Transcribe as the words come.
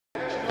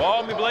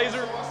Ball me,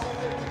 Blazer.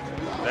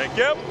 Thank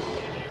you.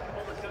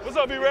 What's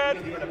up, B-Rad?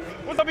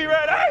 What's up,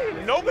 B-Rad?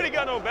 Hey, nobody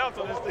got no bounce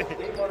on this thing.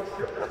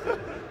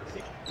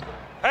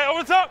 Hey,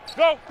 over the top,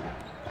 go.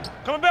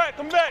 Coming back,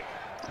 coming back.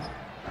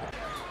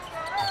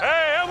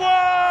 Hey, M1!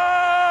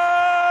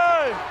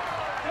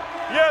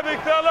 Yeah, big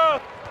fella.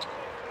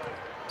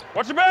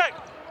 Watch your back.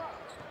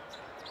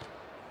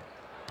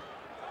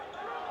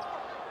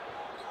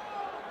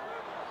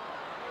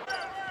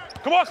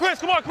 Come on, Chris,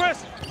 come on,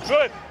 Chris.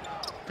 Good,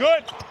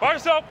 good. By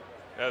yourself.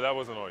 Yeah, that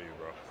wasn't on you,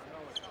 bro.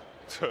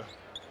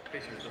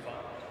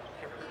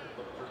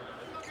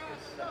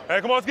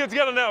 Hey, come on, let's get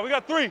together now. We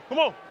got 3, come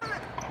on.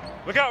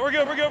 Look out, we're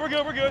good, we're good, we're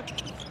good, we're good.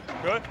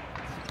 Good.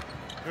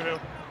 Good him.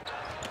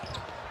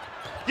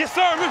 Yes,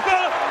 sir, big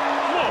fella.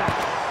 Come on.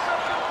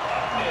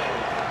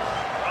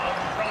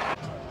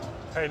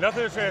 Hey,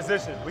 nothing in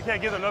transition. We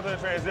can't give them nothing in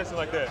transition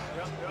like that.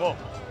 Come on.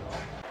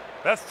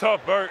 That's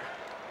tough, Bert.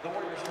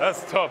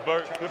 That's tough,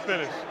 Bert. Good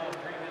finish.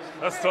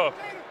 That's tough.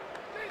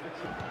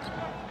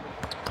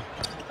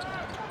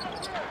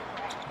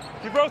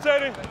 Keep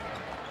rotating.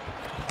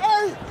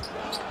 Hey!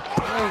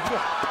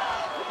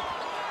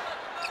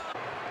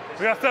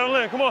 We got to settle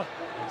in, come on.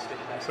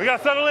 We got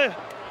to settle in.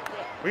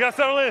 We got to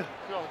settle in.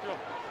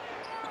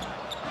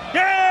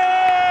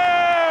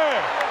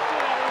 Yeah!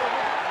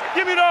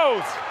 Give me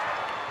those.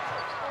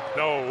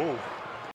 No.